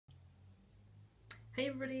Hey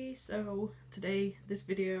everybody, so today this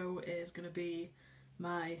video is going to be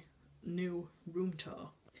my new room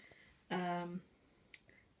tour.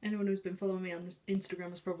 Anyone who's been following me on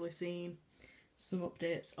Instagram has probably seen some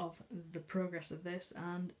updates of the progress of this,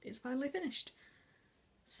 and it's finally finished.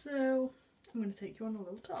 So I'm going to take you on a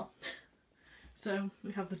little tour. So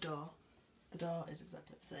we have the door. The door is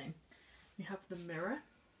exactly the same. We have the mirror,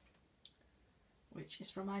 which is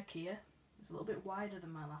from IKEA. It's a little bit wider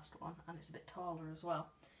than my last one, and it's a bit taller as well.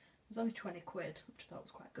 It was only 20 quid, which I thought was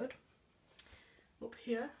quite good. Up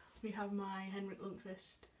here we have my Henrik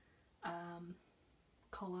Lundqvist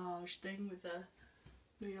collage thing with the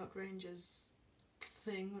New York Rangers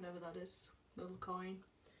thing, whatever that is, little coin.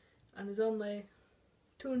 And there's only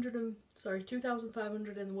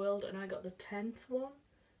 2,500 in the world, and I got the 10th one.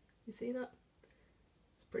 You see that?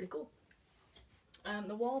 It's pretty cool.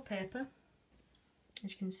 The wallpaper,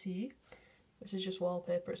 as you can see, this is just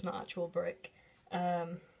wallpaper, it's not actual brick.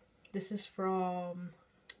 This is from,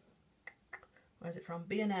 where is it from?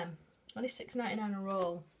 B&M. Only $6.99 a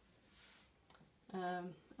roll.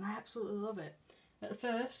 And I absolutely love it. At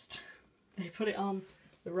first, they put it on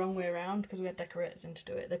the wrong way around because we had decorators in to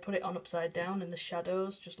do it. They put it on upside down and the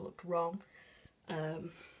shadows just looked wrong.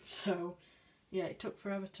 So, yeah, it took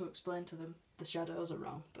forever to explain to them the shadows are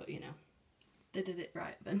wrong, but you know, they did it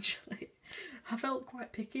right eventually. I felt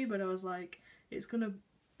quite picky, but I was like, it's gonna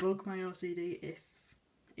bug my OCD if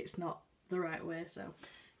it's not the right way. So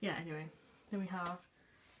yeah, anyway, then we have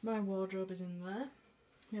my wardrobe is in there.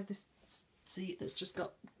 We have this seat that's just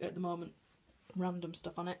got, at the moment, random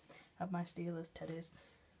stuff on it. I have my Steelers teddies.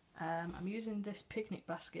 I'm using this picnic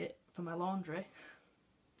basket for my laundry.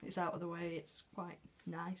 It's out of the way, it's quite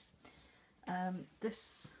nice.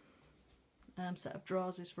 This set of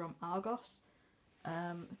drawers is from Argos.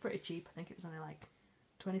 Pretty cheap, I think it was only like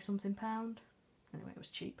 20 something pound. Anyway, it was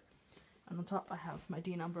cheap. And on top I have my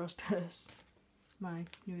Dean Ambrose purse, my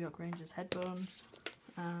New York Rangers headphones,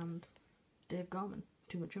 and Dave Gorman,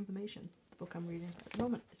 Too Much Information, the book I'm reading at the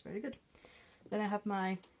moment. It's very good. Then I have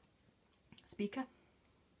my speaker.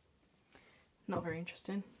 Not very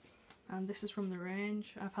interesting. And this is from the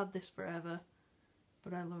range. I've had this forever,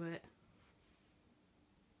 but I love it.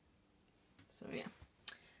 So yeah.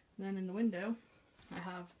 And then in the window I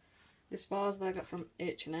have this vase that I got from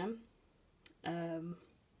H&M.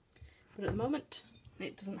 But at the moment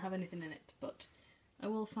it doesn't have anything in it, but I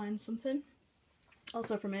will find something.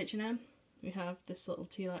 Also from H&M we have this little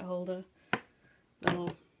tea light holder,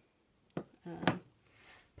 little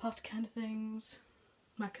pot kind of things.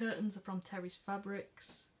 My curtains are from Terry's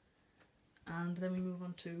Fabrics, and then we move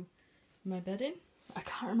on to my bedding. I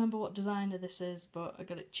can't remember what designer this is, but I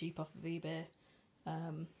got it cheap off of eBay,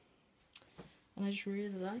 and I just really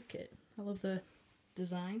like it. I love the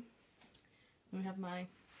design. And we have my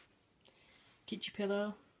Kichi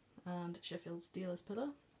pillow and Sheffield Steelers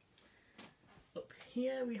pillow. Up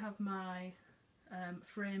here we have my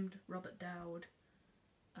framed Robert Dowd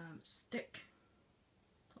stick,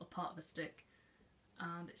 or part of a stick,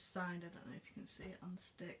 and it's signed, I don't know if you can see it on the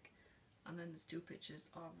stick, and then there's two pictures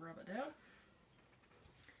of Robert Dowd.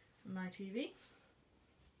 My TV.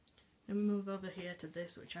 Then we move over here to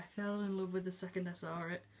this, which I fell in love with the second I saw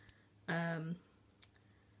it.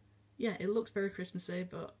 Yeah, it looks very Christmassy,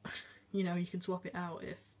 but you know, you can swap it out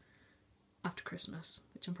if after Christmas,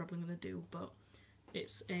 which I'm probably going to do, but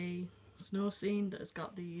it's a snow scene that has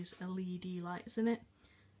got these LED lights in it,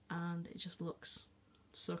 and it just looks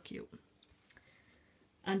so cute.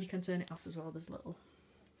 And you can turn it off as well, there's a little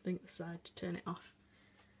thing at the side to turn it off.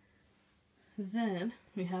 Then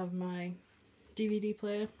we have my DVD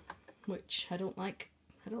player, which I don't like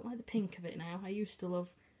the pink of it now. I used to love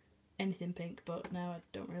anything pink, but now I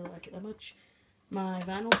don't really like it that much. My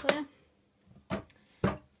vinyl player,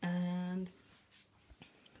 and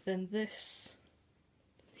then this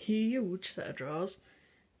huge set of drawers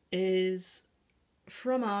is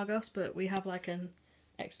from Argos, but we have like an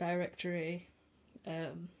ex-directory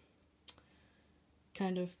kind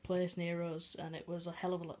of place near us, and it was a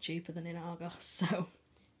hell of a lot cheaper than in Argos, so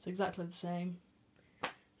it's exactly the same.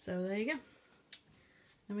 So there you go.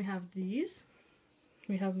 Then we have these.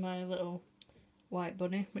 We have my little white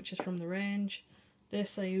bunny, which is from the range.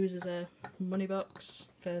 This I use as a money box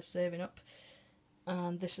for saving up,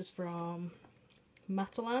 and this is from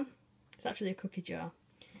Matalan. It's actually a cookie jar.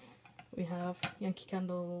 We have Yankee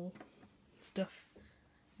Candle stuff.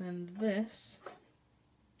 Then this,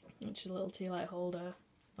 which is a little tea light holder,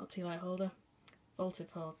 not tea light holder, vaulted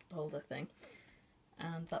holder thing,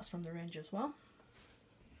 and that's from the range as well.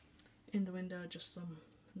 In the window, just some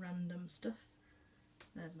random stuff.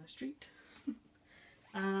 There's my street.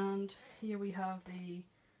 And here we have the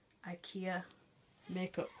IKEA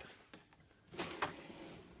makeup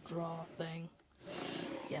drawer thing.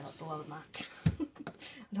 Yeah, that's a lot of MAC.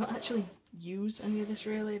 I don't actually use any of this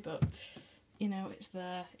really, but you know, it's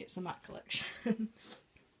there, it's a MAC collection.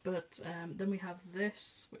 But then we have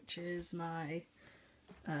this, which is my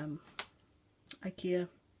IKEA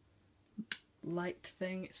light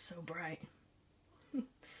thing. It's so bright.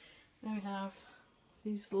 Then we have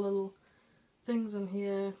these little things in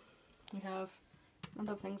here. We have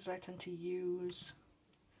random things that I tend to use.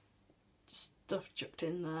 Stuff chucked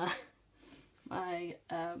in there. My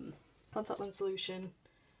contact lens solution,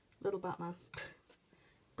 little Batman,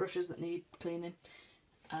 brushes that need cleaning.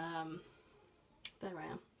 There I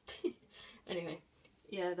am. Anyway,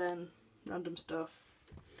 yeah, then random stuff,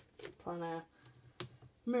 planner,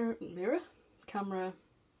 mirror, camera,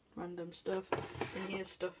 random stuff. And here's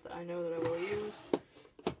stuff that I know that I will use,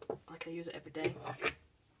 like I use it every day.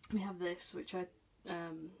 We have this, which I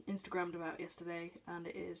Instagrammed about yesterday, and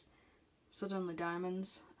it is Suddenly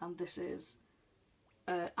Diamonds, and this is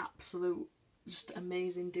an absolute, just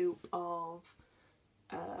amazing dupe of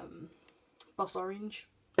Boss Orange,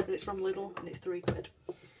 but it's from Lidl and it's £3.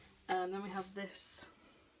 And then we have this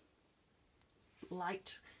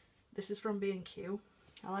light. This is from B&Q.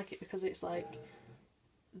 I like it because it's like,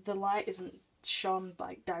 the light isn't shone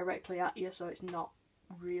like directly at you, so it's not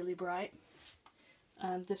really bright.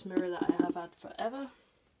 And this mirror that I have had forever.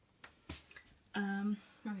 Oh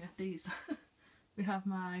yeah, these. We have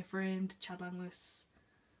my framed Chad Langless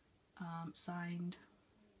signed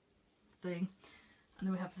thing. And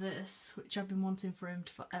then we have this, which I've been wanting framed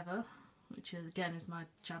forever, which is, again is my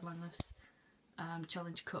Chad Langless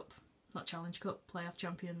Challenge Cup, not Challenge Cup, Playoff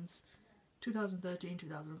Champions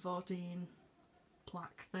 2013-2014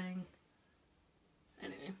 plaque thing.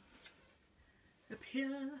 Anyway, up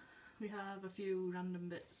here we have a few random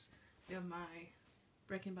bits. We have my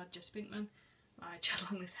Breaking Bad Jesse Pinkman, my Chad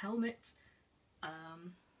Langless helmet,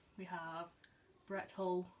 we have Brett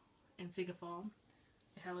Hull in figure form,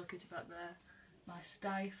 a Hello Kitty back there, my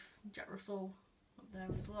Stife, Jack Russell up there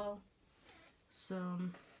as well,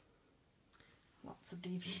 lots of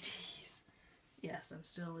DVDs. Yes, I'm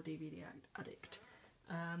still a DVD addict.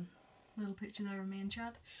 Little picture there of me and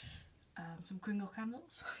Chad, some Kringle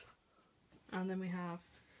candles, and then we have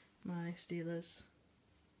my Steelers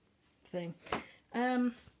thing.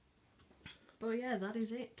 But yeah, that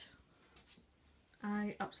is it.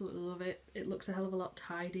 I absolutely love it. It looks a hell of a lot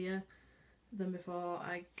tidier than before.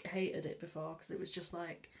 I hated it before because it was just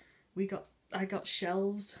like, I got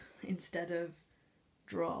shelves instead of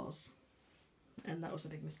drawers, and that was a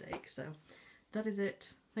big mistake. So that is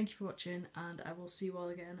it. Thank you for watching, and I will see you all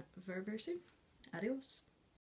again very, very soon. Adios.